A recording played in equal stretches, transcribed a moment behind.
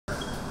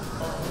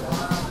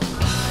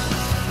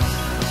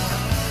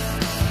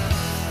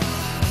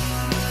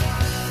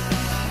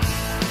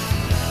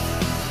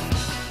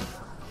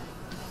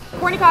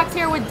Courtney Cox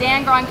here with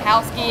Dan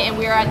Gronkowski, and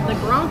we are at the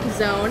Gronk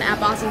Zone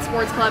at Boston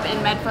Sports Club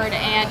in Medford.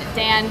 And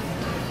Dan,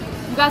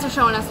 you guys are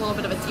showing us a little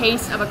bit of a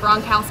taste of a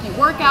Gronkowski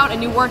workout, a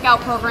new workout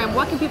program.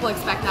 What can people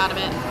expect out of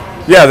it?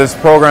 Yeah, this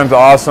program's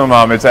awesome.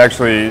 It's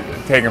actually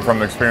taken from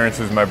the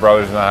experiences my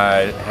brothers and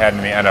I had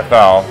in the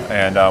NFL,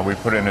 and we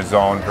put it in a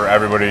zone for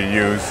everybody to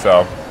use.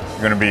 So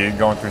you're going to be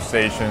going through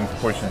stations,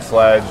 pushing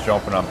sleds,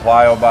 jumping on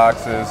plyo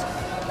boxes,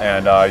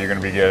 and you're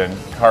going to be getting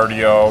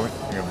cardio,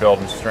 you're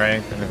building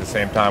strength, and at the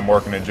same time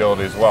working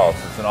agility as well.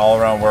 So it's an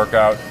all-around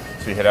workout,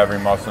 so you hit every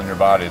muscle in your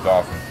body. It's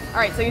awesome. All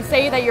right, so you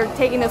say that you're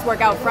taking this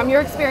workout from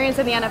your experience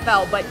in the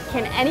NFL, but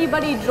can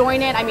anybody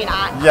join it? I mean,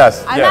 I'm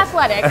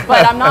athletic,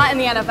 but I'm not in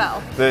the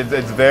NFL.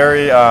 It's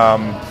very,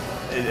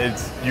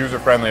 it's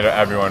user-friendly to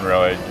everyone,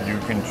 really. You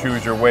can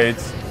choose your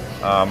weights.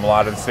 A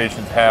lot of the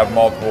stations have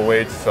multiple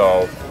weights,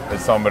 so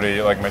as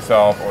somebody like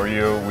myself or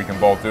you, we can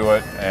both do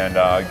it and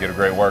get a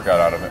great workout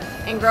out of it.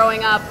 And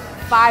growing up,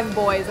 5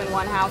 boys in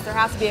one house, there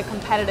has to be a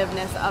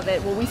competitiveness of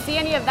it. Will we see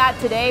any of that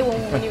today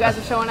when you guys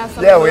are showing us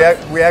some? Yeah,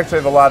 we actually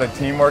have a lot of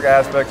teamwork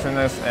aspects in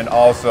this, and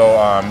also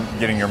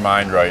getting your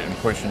mind right and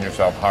pushing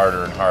yourself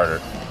harder and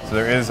harder. So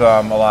there is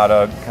a lot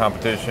of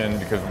competition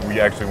because we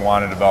actually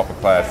want to develop a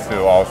class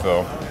too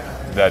also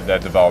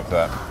that develops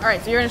that. All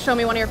right, so you're going to show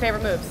me one of your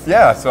favorite moves.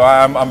 Yeah, so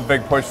I'm a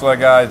big push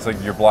leg guy. It's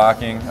like you're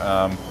blocking,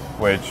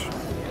 which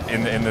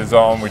in the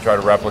zone we try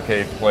to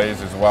replicate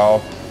plays as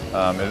well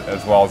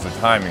as the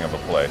timing of a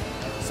play.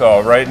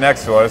 So right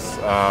next to us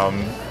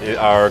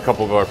are a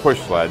couple of our push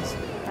sleds.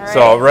 Right.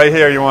 So right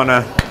here you want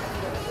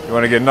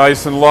to get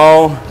nice and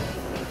low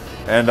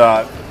and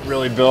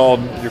really build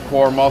your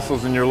core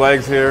muscles in your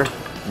legs here.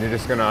 And you're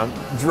just going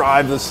to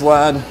drive the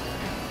sled.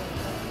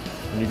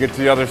 When you get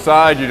to the other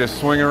side, you just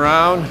swing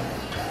around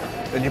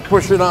and you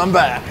push it on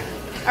back.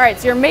 All right,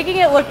 so you're making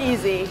it look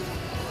easy.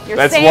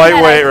 That's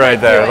lightweight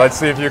right there. Let's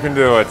see if you can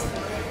do it.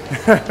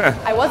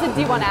 I was a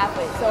D1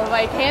 athlete, so if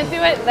I can't do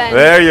it, then...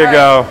 There you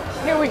go.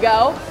 Here we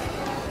go.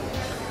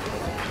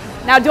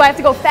 Now, do I have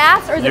to go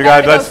fast, or is it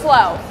better to go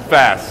slow?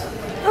 Fast.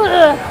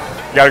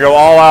 You got to go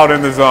all out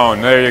in the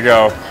zone. There you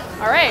go.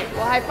 All right,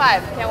 well, high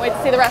five. Can't wait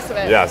to see the rest of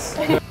it. Yes.